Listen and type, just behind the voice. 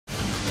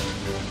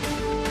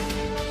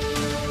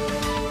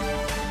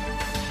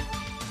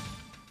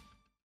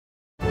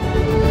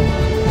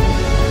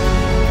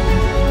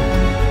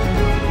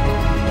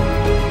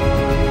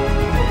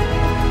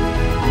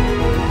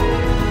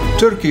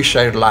Turkish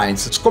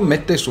Airlines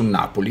scommette su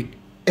Napoli.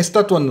 È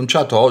stato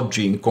annunciato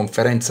oggi in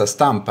conferenza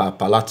stampa a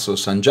Palazzo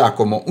San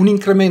Giacomo un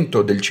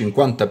incremento del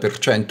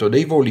 50%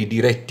 dei voli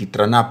diretti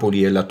tra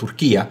Napoli e la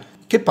Turchia,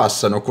 che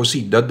passano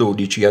così da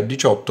 12 a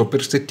 18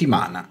 per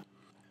settimana.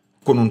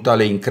 Con un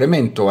tale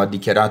incremento, ha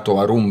dichiarato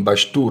Harun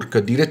Baştürk,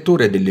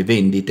 direttore delle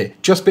vendite,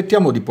 ci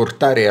aspettiamo di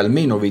portare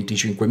almeno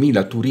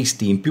 25.000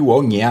 turisti in più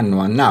ogni anno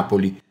a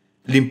Napoli.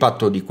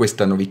 L'impatto di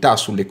questa novità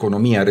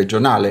sull'economia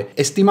regionale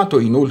è stimato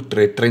in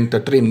oltre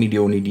 33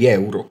 milioni di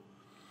euro.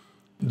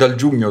 Dal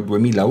giugno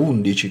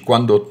 2011,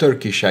 quando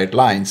Turkish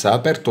Airlines ha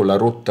aperto la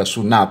rotta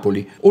su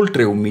Napoli,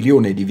 oltre 1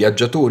 milione di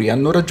viaggiatori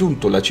hanno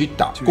raggiunto la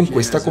città con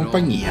questa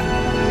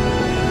compagnia.